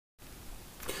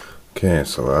Okay,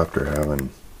 so after having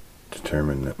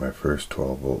determined that my first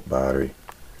 12-volt battery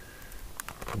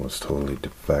was totally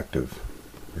defective,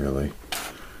 really,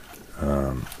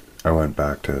 I went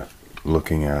back to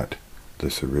looking at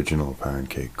this original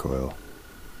pancake coil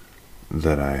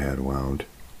that I had wound,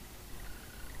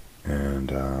 and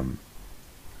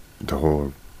the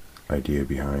whole idea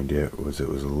behind it was a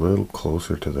little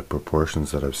closer to the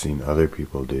proportions that I've seen other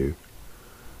people do,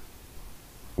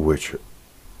 which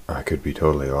I could be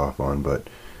totally off on, but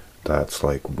that's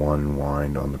like one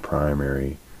wind on the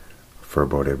primary for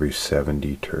about every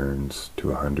 70 turns to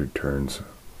 100 turns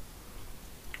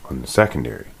on the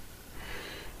secondary.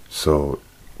 So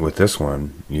with this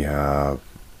one, you have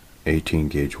 18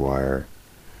 gauge wire,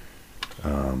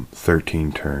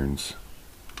 13 turns,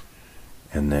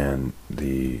 and then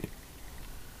the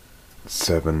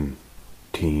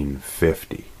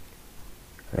 1750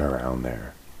 around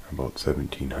there, about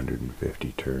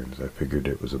 1750 turns. I figured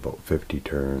it was about 50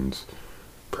 turns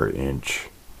per inch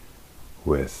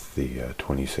with the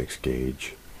 26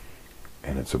 gauge,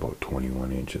 and it's about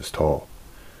 21 inches tall.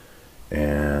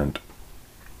 And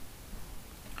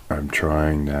I'm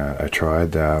trying that. I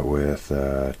tried that with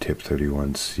tip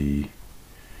 31C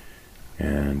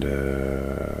and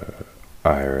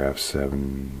IRF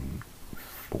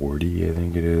 740, I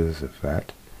think it is, if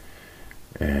that.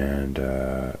 And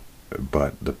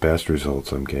but the best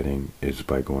results I'm getting is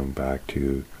by going back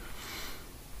to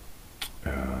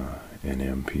an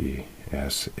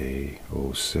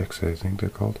MPSA06, I think they're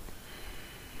called.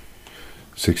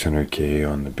 600K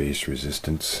on the base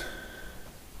resistance,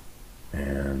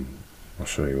 and I'll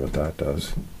show you what that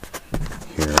does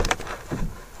here.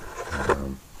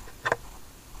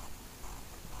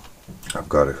 I've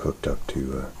got it hooked up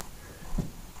to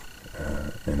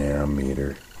an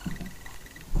ammeter.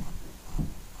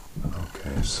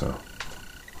 Okay, so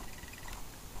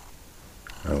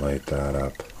I light that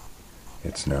up.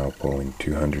 It's now pulling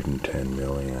 210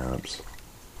 milliamps,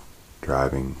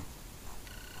 driving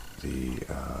the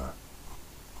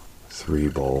 3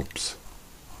 bulbs.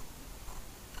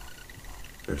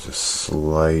 There's a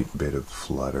slight bit of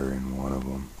flutter in one of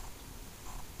them,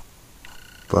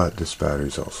 but this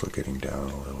battery's also getting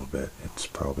down a little bit. It's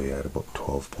probably at about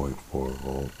 12.4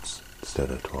 volts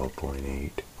instead of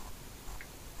 12.8.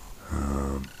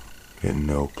 Getting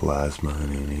no plasma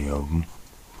in any of them,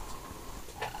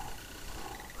 I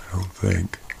don't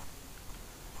think.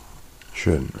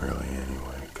 Shouldn't really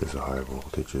anyway, because the high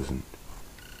voltage isn't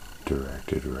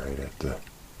directed right at the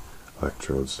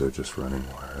electrodes. They're just running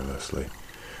wirelessly.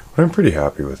 But I'm pretty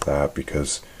happy with that,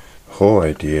 because the whole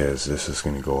idea is this is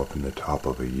going to go up in the top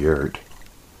of a yurt,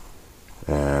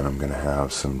 and I'm going to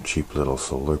have some cheap little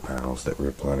solar panels that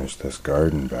replenish this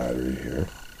garden battery here,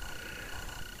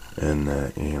 and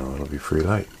you know, it'll be free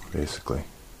light, basically.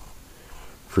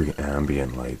 Free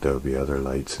ambient light. There'll be other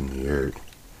lights in the yurt,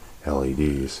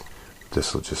 LEDs.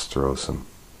 This will just throw some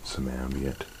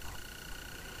ambient.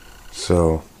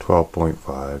 So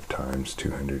 12.5 times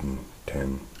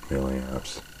 210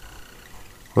 milliamps. A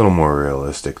little more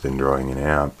realistic than drawing an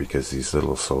amp, because these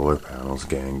little solar panels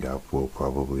ganged up will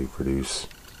probably produce,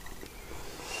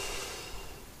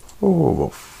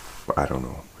 well, I don't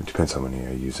know. It depends how many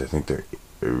I use. I think they're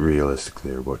realistically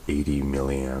they're about 80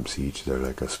 milliamps each. They're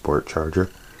like a sport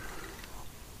charger.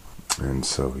 And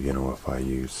so, you know, if I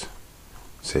use,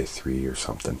 say, 3 or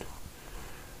something,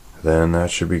 then that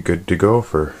should be good to go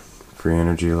for free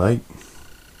energy light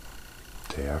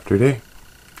day after day.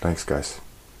 Thanks, guys.